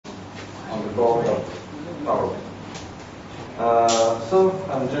on the board of Pharo. So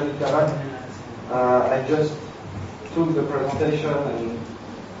I'm Jannik. I just took the presentation and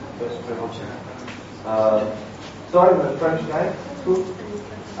just presented. So I'm a French guy too.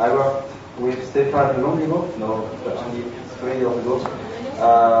 I worked with Stéphane long ago, no, only 3 years ago.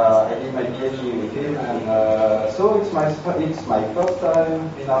 I did my PhD with him, and so it's my first time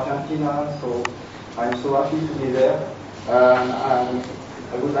in Argentina. So I'm so happy to be there, and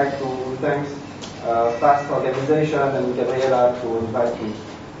I would like to thank FAST organization and Gabriela to invite me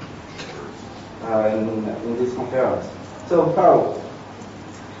in this conference. So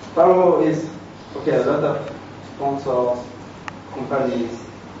Pharo is a lot of sponsors, companies,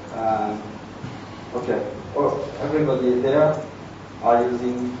 everybody there are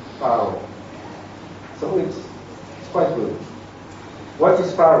using Pharo. So it's quite good. What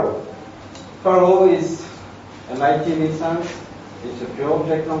is Pharo? Pharo is an IT license. It's a pure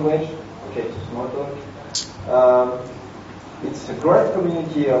object language. Okay, it's small talk. It's a great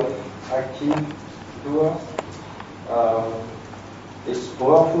community of active doers. It's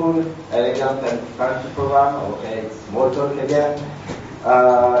powerful, elegant, and fun to program. Okay, it's small talk again.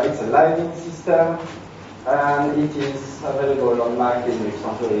 It's a living system, and it is available on Mac, Linux,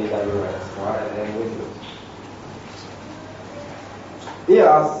 Android, iOS, and Windows. Here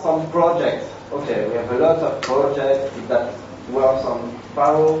are some projects. Okay, we have a lot of projects that work on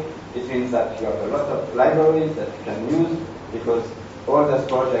Pharo. It means that you have a lot of libraries that you can use because all those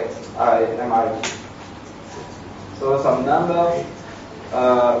projects are MIT. So some numbers.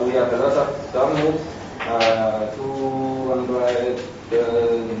 We have a lot of downloads,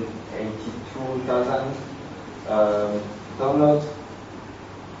 282,000 downloads.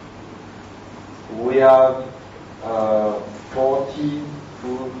 We have 40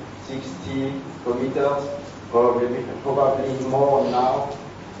 to 60 committers, probably more now.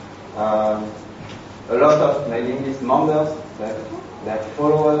 A lot of mailing list members that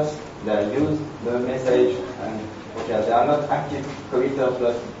follow us, they use the message, and they are not active committers,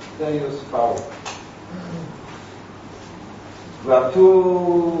 but they use Pharo. We have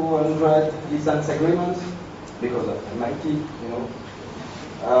 200 license agreements because of MIT,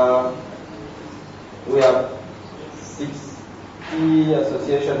 we have 60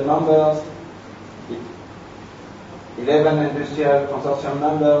 association members, 11 industrial consortium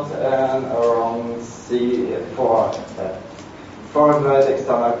members, and around 400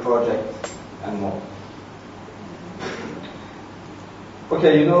 external projects and more.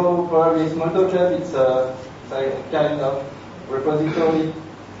 Okay, probably Smalltalk, it's a kind of repository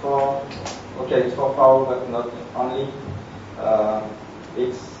for, it's for Pharo, but not only.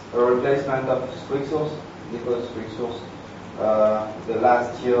 It's a replacement of QuickSource, because QuickSource, the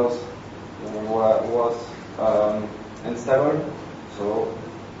last years was unstable. So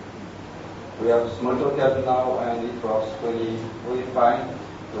we have Smalltalk now, and it works really, really fine.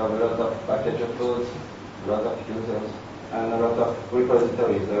 We have a lot of package uploads, a lot of users, and a lot of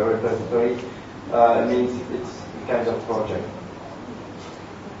repositories. The repository means it's a kind of project.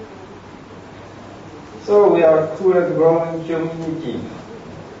 So we are a cool and growing community.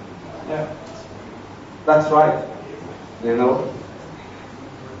 Yeah, that's right. We have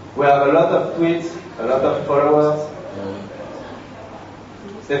a lot of tweets, a lot of followers.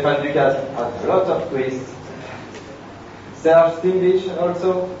 Stéphane Ducasse has a lot of tweets. Serge Stimlich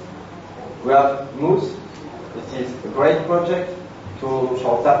also. We have Moose. This is a great project for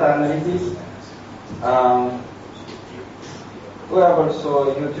data analysis. We have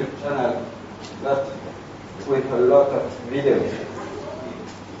also a YouTube channel with a lot of videos.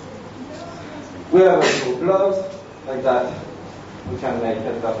 We have also blogs like that. We can make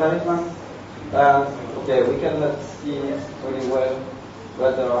advertisements. We cannot see very well,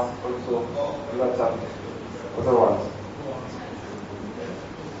 but there are also lots of other ones.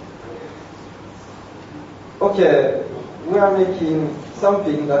 Okay, we are making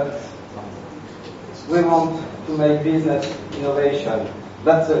something that we want to make business innovation.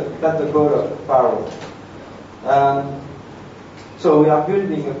 That's the goal of Pharo. So we are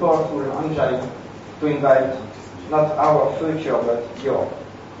building a powerful engine to invite not our future, but yours.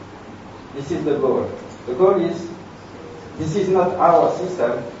 This is the goal. The goal is, this is not our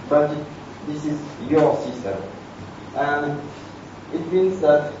system, but this is your system. And it means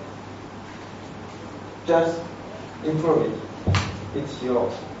that just improve it. It's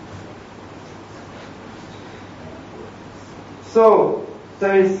yours. So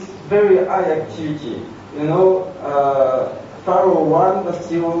there is very high activity. Pharo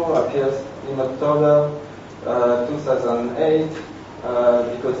 1.0 appears in October 2008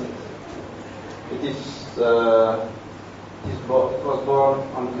 because it is It was born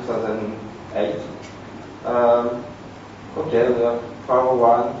in 2008. Okay, we have Pharo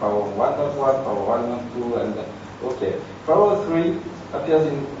 1, Pharo 1.1, Pharo 1.2, and okay. Pharo 3 appears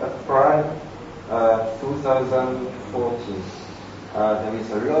in Prime 2014. There is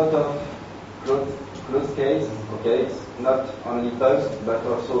a lot of closed case. Okay, it's not only bugs but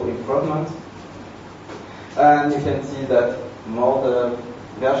also improvements. And you can see that more the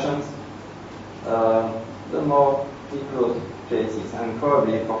versions, the more we close cases. And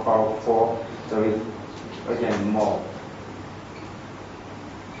probably for Pharo 4, there is again more.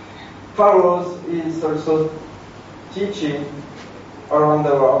 Pharo is also teaching around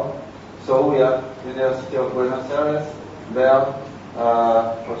the world. So we have University of Buenos Aires, Bern,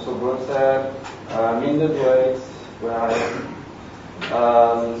 also Brussels, Minderdrecht, where I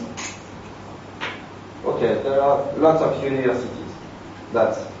am. Okay, there are lots of universities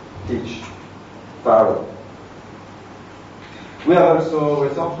that teach Pharo. We have also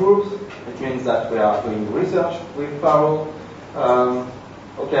research groups. It means that we are doing research with Pharo.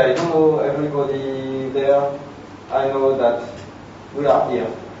 Okay, I don't know everybody there. I know that we are here.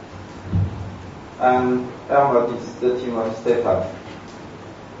 And Hermod is the team of Stefan.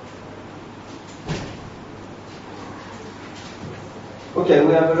 Okay,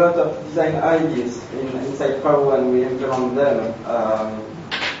 we have a lot of design ideas inside Pharo and we implement them.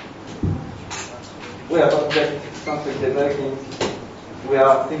 We have object-centric debugging. We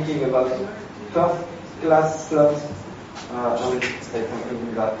are thinking about first-class slots. I will say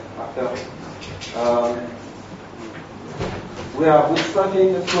something about that after. We are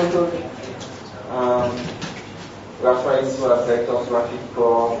bootstrapping the smalltalk. We are trying to have vector traffic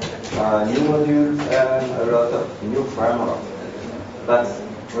for new modules and a lot of new frameworks. That's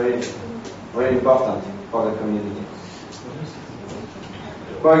very, very important for the community.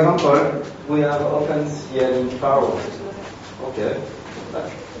 For example, we have OpenCL in Pharo. Okay,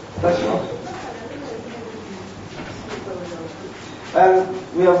 that's not. And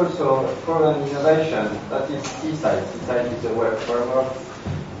we have also proven innovation, that is Seaside. Seaside is a web framework,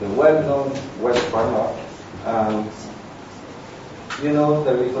 the well-known web framework. You know,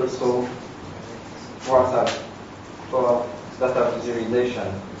 there is also WhatsApp for data visualization.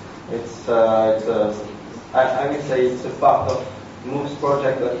 I will say it's a part of Move's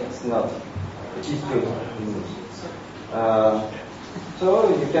project, but it's not. It is good in Move. So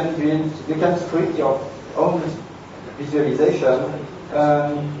you can script your own visualization.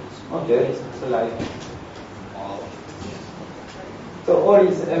 Okay, it's alive. So all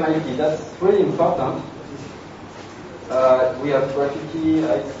is MIT. That's really important. We have Graffiti,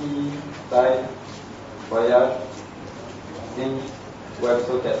 IT, Type, Voyage, Link,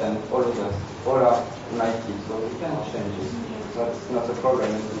 WebSocket, and all of us. All are MIT, so we can change it. That's not a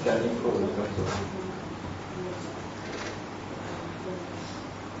problem, we can improve it also.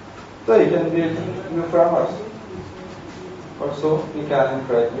 So you can build new frameworks. Also, you can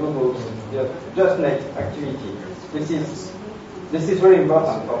create new books. Just make activity. This is very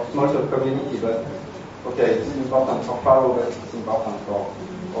important for smalltalk community, but okay, it's important for Pharo, but it's important for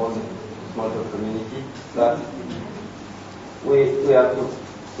all the smalltalk community. That we have to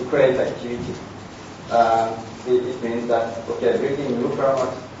create activity. It means that okay, building new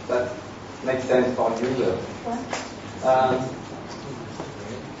frameworks that makes sense for users.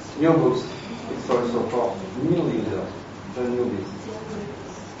 New books, it's also for new users, the newbies.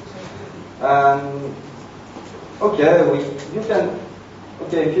 Okay,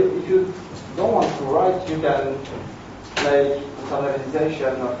 if you don't want to write, you can make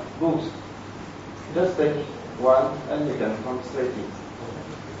internalization of books. Just take one and you can translate it.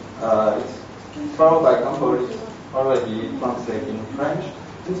 Pharo, by example, is already translated in French,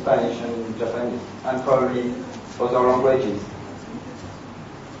 in Spanish, and in Japanese, and probably other languages.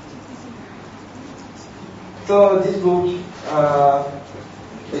 So this book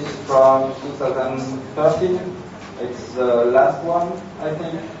is from 2013. It's the last one, I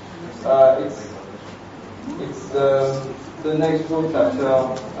think. It's the next book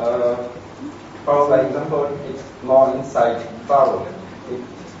after Pharo, by example. It's more inside Pharo.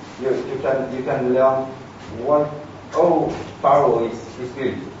 You can learn how Pharo is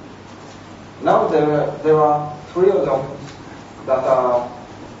built. Now there are 3 other books that are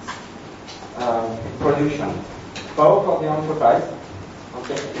production. Pharo for the enterprise.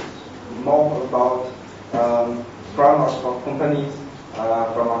 Okay, it's more about frameworks for companies,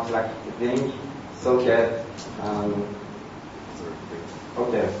 frameworks like Link, Socket,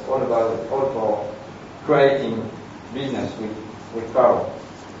 okay, all for creating business with Pharo.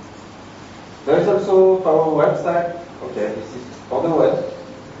 There is also Pharo website. Okay, this is for the web.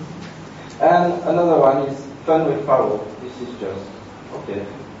 And another one is Fun with Pharo. This this is just okay.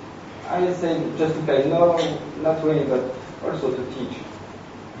 I say just to pay, no, not really, but also to teach.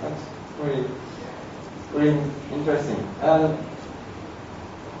 That's really, really interesting. And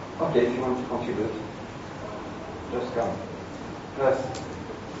okay, if you want to contribute, just come. Just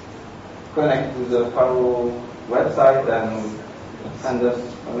connect to the Pharo website and send us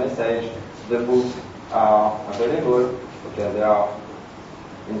a message. The books are available. Okay, they are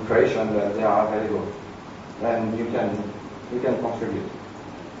in creation, but they are available, and you can contribute.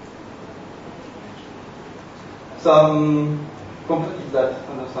 Some companies that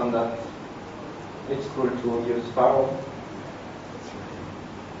understand that it's cool to use Pharo.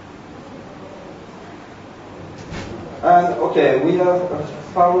 And okay, we have a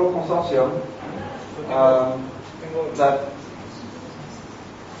Pharo consortium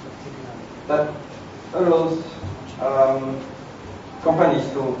that allows companies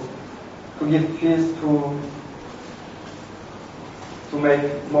to give fees to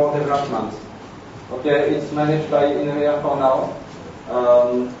make more developments. Okay, it's managed by INRIA for now.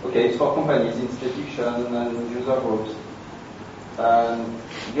 Okay, it's for companies, institutions, and user groups. And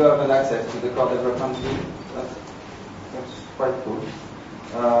you have an access to the core development team. That's quite cool.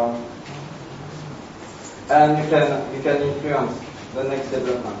 And you can influence the next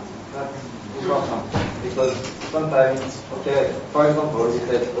development. That's important because sometimes, okay, for example, we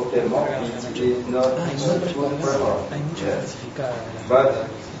said, okay, more fees is not good forever. Yes. But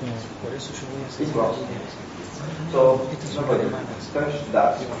it works. So nobody touch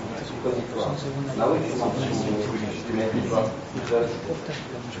that because it works. Now if you want to make it work, just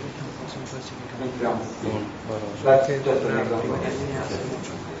influence. That's just an example.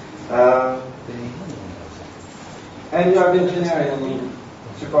 And you have engineering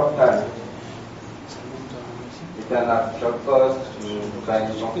support time. You can have job posts,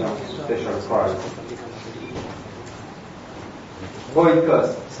 find something special price. What it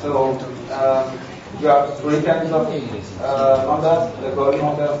costs. So you have three kinds of members: the gold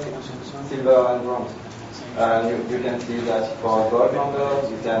members, silver, and bronze. And you can see that for gold members,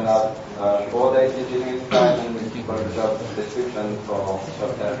 you can have 4 days engineering time and multiple job description for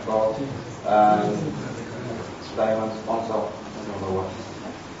job dashboard, and diamond sponsor. I don't know what.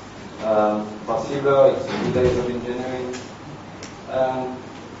 For silver, it's 2 days of engineering, and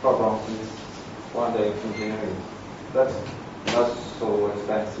for bronze, it's 1 day of engineering. That's not so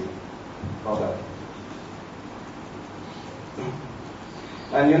expensive for that.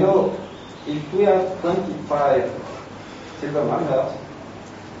 And you know, if we have 25 silver members,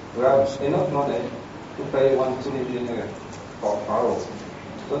 we have enough money to pay one full engineer for Pharo.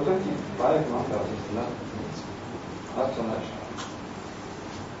 So 25 members is not so much.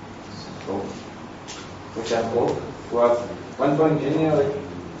 So we can hope to have one full engineer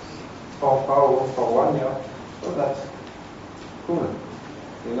for Pharo for 1 year. So that's cool.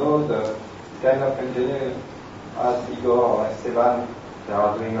 You know, the kind of engineers as Igor or Esteban, they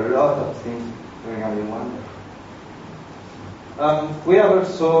are doing a lot of things during only 1 year. We have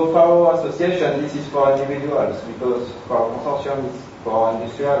also Pharo Association. This is for individuals because for consortium is for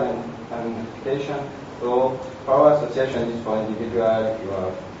industrial and application. So Pharo Association is for individuals. You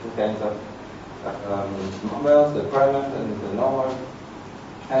have 2 kinds of members, the private and the normal,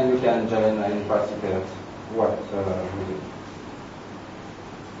 and you can join and participate what we do.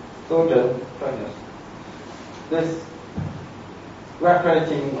 So just join us. This, we are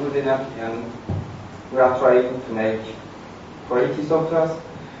creating good enough and we are trying to make quality software,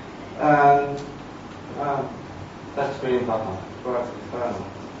 and that's really important for us.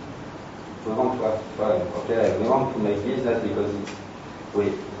 We want to have fun. Okay, we want to make business because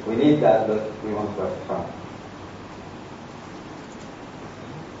we need that, but we want to have fun.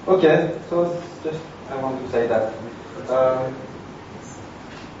 Okay, so just I want to say that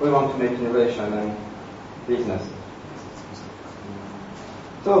we want to make innovation and business.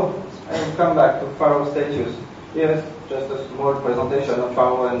 So I will come back to Pharo status. Here's just a small presentation of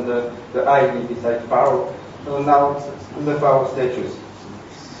Pharo and the ID beside Pharo. So now the Pharo status.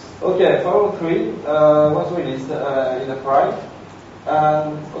 Okay, Pharo 3 was released in the Pride,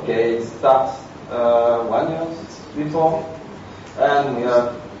 and okay, it starts 1 year before, and we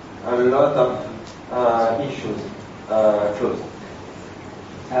have a lot of issues closed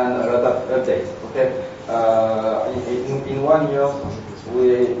and a lot of updates. Okay, in 1 year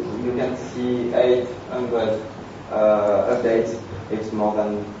you can see 800 updates. It's more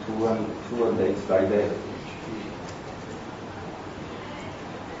than 2 updates by day.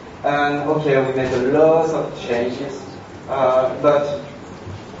 And okay, we made a lot of changes, but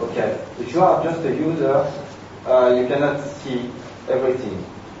okay, if you are just a user, you cannot see everything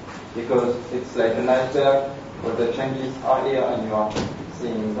because it's like an iceberg. Well, the changes are here and you are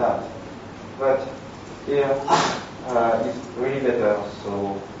seeing that. But here is really better,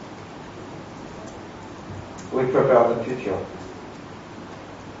 so we prepare the future.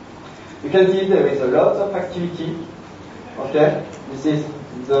 You can see there is a lot of activity. Okay, this is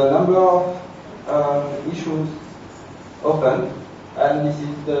the number of issues open, and this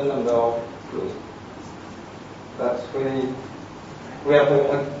is the number of closed. That's really, we have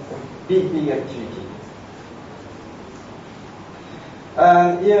a big activity.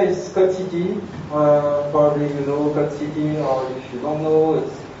 And here is Code City. Probably you know Code City, or if you don't know,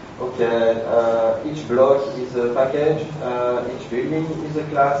 it's okay. Each block is a package, each building is a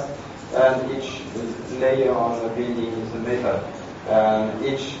class, and each layer on the building is a method. And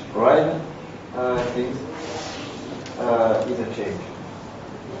each red thing is a change.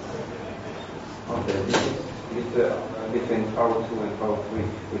 Okay, this is between Pharo 2 and Pharo 3.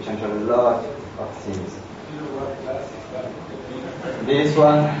 We change a lot of things. This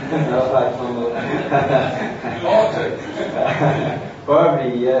one, no, I don't know.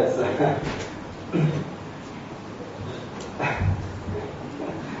 Probably, yes.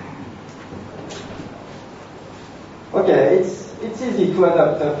 Okay, it's easy to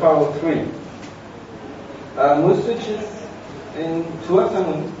adapt Pharo 3. Most switches in 2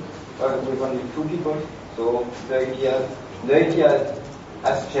 afternoons with only 2 people, so the idea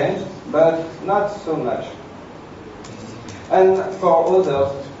has changed, but not so much. And for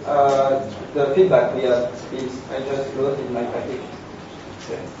others, the feedback we have is I just loaded my package.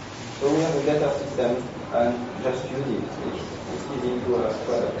 Okay. So we have a better system and just use it. It's easy to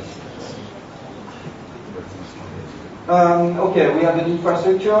adapt. Okay, we have an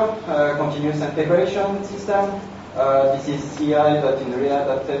infrastructure, continuous integration system. This is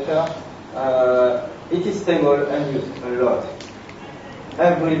CI.INRIA, etc. It is stable and used a lot.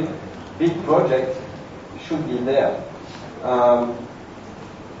 Every big project should be there.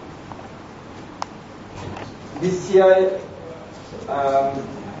 This CI,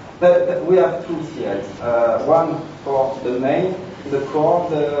 we have 2 CIs. One for the main, the core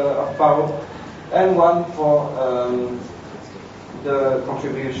of Pharo, and one for the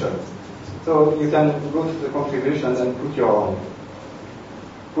contributions. So you can go to the contributions and put your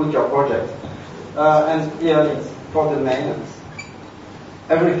project. And here it's for the main.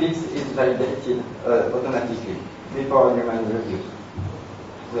 Every fix is validated automatically before human review.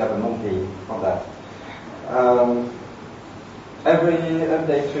 We have a monkey for that. Every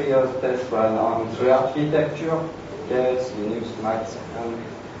update triggers test run on 3 architecture, yes, Linux, Mac, and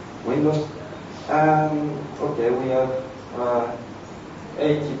Windows. Okay, we have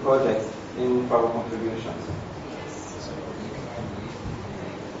 80 projects in Pharo contributions.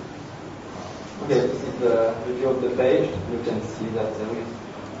 Okay, this is the review of the page. You can see that there is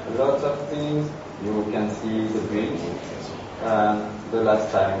a lot of things. You can see the build and the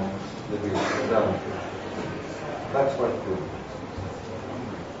last time the build was done. That's quite cool.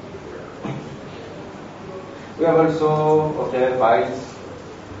 We have also, okay, files.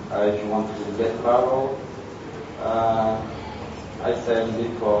 If you want to get Pharo, I said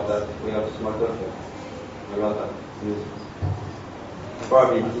before that we have smalltalk, a lot of users.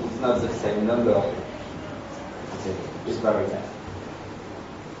 Probably it's not the same number. It's very nice.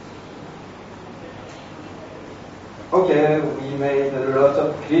 Okay, we made a lot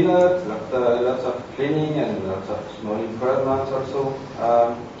of cleanup, lots of cleaning, and lots of small improvements also.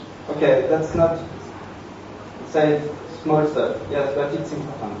 Okay, that's not say small stuff, yes, but it's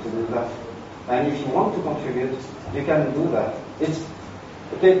important to do that. And if you want to contribute, you can do that. It's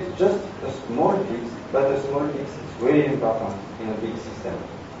okay, just a small fix, but a small fix is really important in a big system.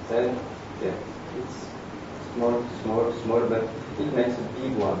 Then, yeah, it's small, but it makes a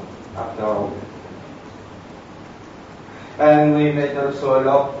big one after all. And we made also a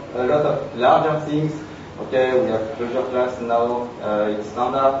lot of larger things. Okay, we have closure class now, it's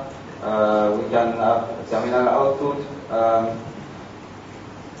standard. We can have a terminal output.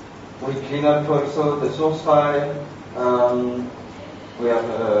 We clean up also the source file. We have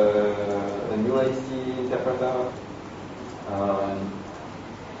a new AC interpreter.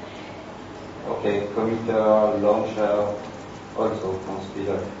 Okay, committer, launcher, also from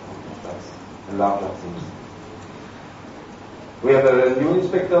speeder. That's a larger things. We have a new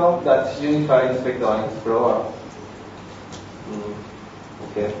inspector, that's Unified Inspector and Explorer.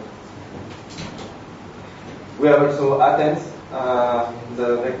 Okay. We have also Athens,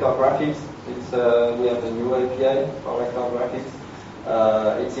 the vector graphics. We have a new API for vector graphics.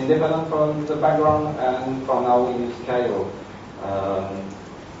 It's independent from the background, and for now we use Pharo.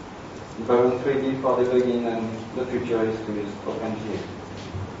 Baron 3D for debugging, and the future is to use OpenGL.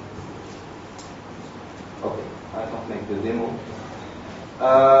 Okay, I don't make the demo.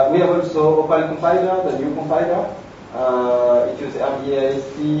 We have also Opal compiler, the new compiler. It uses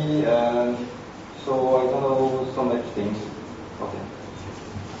RDAST, and so I don't know so much things. Okay.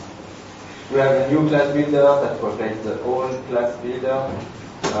 We have a new class builder that replaces the old class builder.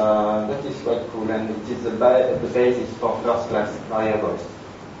 That is quite cool, and it is the basis for first class variables.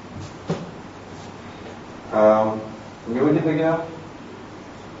 New debugger.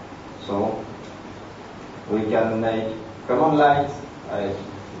 So we can make command lines. You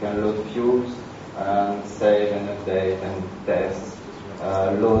can load views and save and update and test.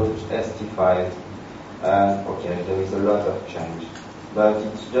 Load ST5. And okay, there is a lot of change, but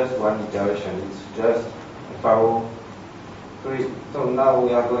it's just one iteration. It's just Pharo 3. So now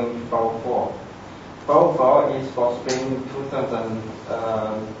we are going to Pharo 4. Pharo 4 is for spring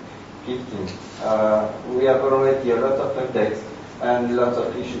 2015. We have already a lot of updates and lots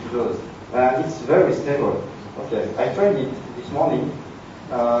of issues closed. And it's very stable. Okay, I tried it this morning.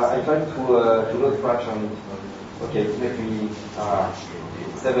 I tried to load Flash on it. Okay, it took me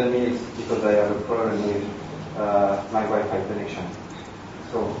 7 minutes because I have a problem with my Wi-Fi connection.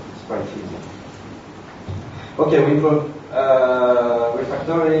 So it's quite easy. Okay, we put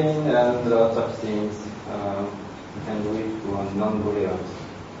refactoring and lots of things, and we do on non-booleans.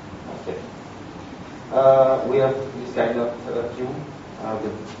 Okay. We have this kind of view, the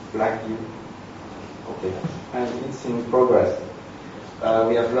black view. Okay, and it's in progress.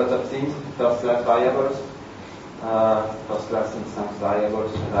 We have lots of things, first-class variables, first-class instance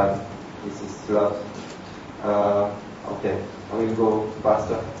variables. This is slot. Okay, I will go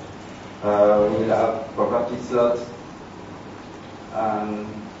faster. We will have property slots, and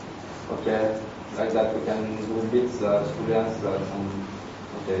okay, like that we can do bit slots, boolean slots, and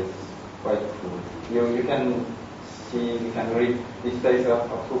okay, it's quite cool. You can see, you can read this paper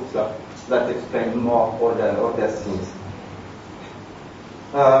of proof slot that explain more all the things.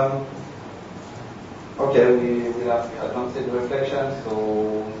 Okay, we will have advanced reflection, so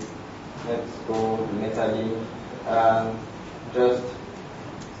let's go to metalink and just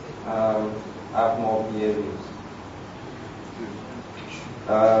have more behaviors.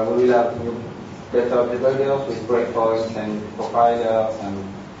 We will have new better debuggers with breakpoints and profilers and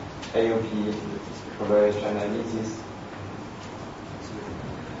AOP coverage analysis.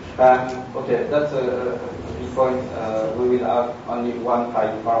 Okay, that's a key point. We will have only one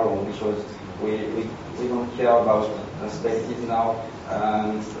file Pharo because we don't care about spaces now.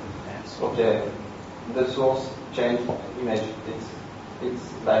 And okay, the source change image.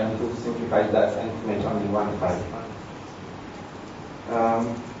 It's time to simplify that and to make only one file.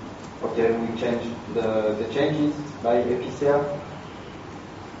 Okay, we change the changes by APCR.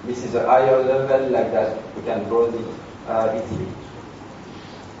 This is a higher level, like that we can browse it easily.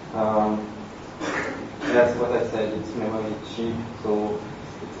 That's what I said, it's memory cheap, so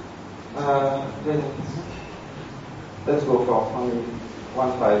let's go for only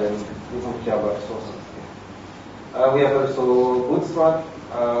one file and we don't care about sources. We have also Bootstrap.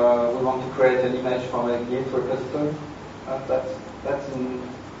 We want to create an image from a Git repository. That's in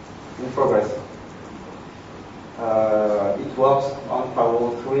progress. It works on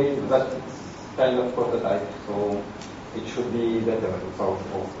Pharo 3, but it's kind of prototype, so it should be better in Pharo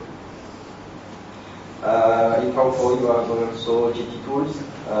 4. In Pharo 4 you have also GT tools.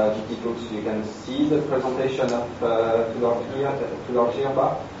 GT tools, you can see the presentation of Tudor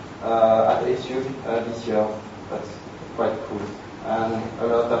Girba at SU this year. That's quite cool. And a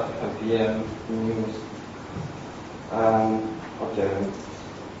lot of VM news. Okay.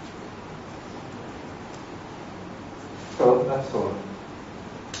 So that's all.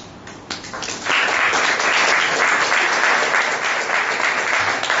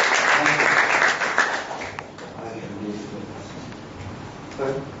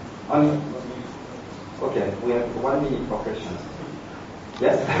 Okay, we have 1 minute for questions.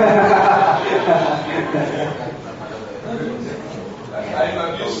 Yes? I'm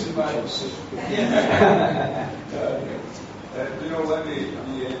abused by do you know when the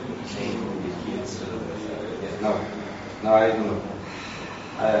No, I don't know.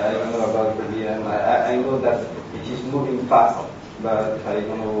 I don't know about the VM. I know that it is moving fast, but I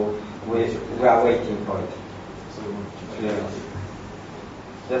don't know. We are waiting for it. So, yeah.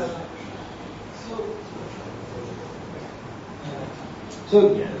 Yes. So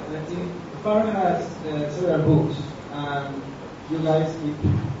Pharo has several books, and you guys keep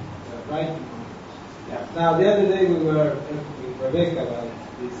writing. Yeah. Now, the other day we were talking with Rebecca about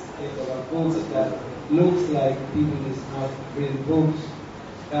this thing about books that looks like people is not reading books,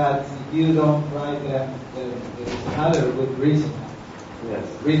 that if you don't write them, there is another good reason. Yes.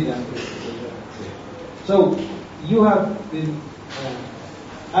 Read them. So you have been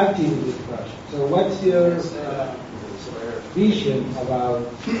active in this project. So what's your vision about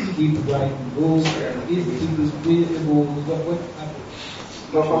keep writing books? Is it readable? What happens?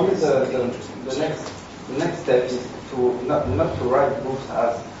 So for me, the next step is to not to write books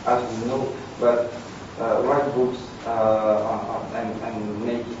as we know, but write books and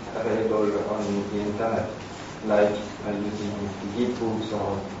make it available on the internet, like using Gitbooks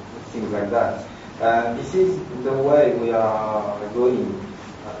or things like that. This is the way we are going.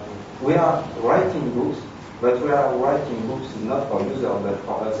 We are writing books, but we are writing books not for users but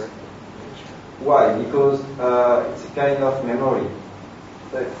for us. Why? Because it's a kind of memory.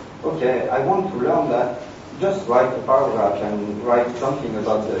 Okay, I want to learn that. Just write a paragraph and write something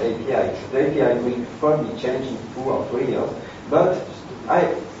about the API. The API will probably change in 2 or 3 years, but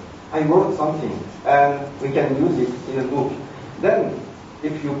I wrote something and we can use it in a book. Then,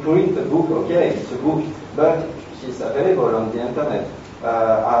 if you print a book, okay, it's a book, but it's available on the internet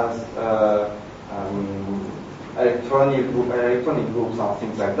as electronic books or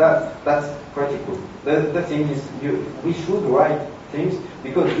things like that. That's pretty cool. The thing is, we should write things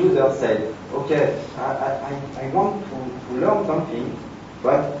because users said, okay, I want to learn something,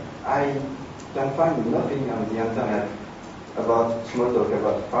 but I can find nothing on the internet about Smalltalk,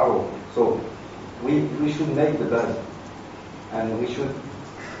 about Pharo. So we should make the best, and we should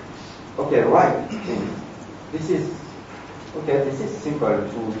write things. This is simple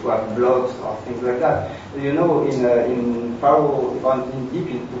to have blogs or things like that. You know, in Pharo, deep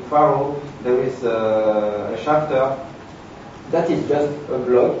into Pharo, there is a chapter that is just a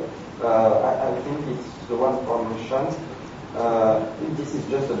blog. I think it's the one from Sean. This is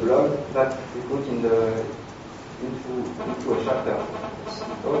just a blog that we put into a chapter.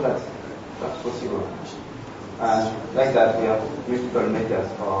 So that's possible. And like that, we have multiple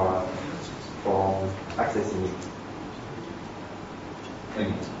methods for accessing it. Thank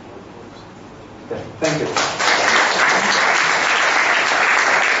you. Okay, thank you.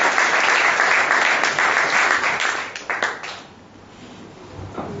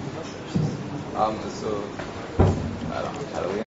 So, I don't know,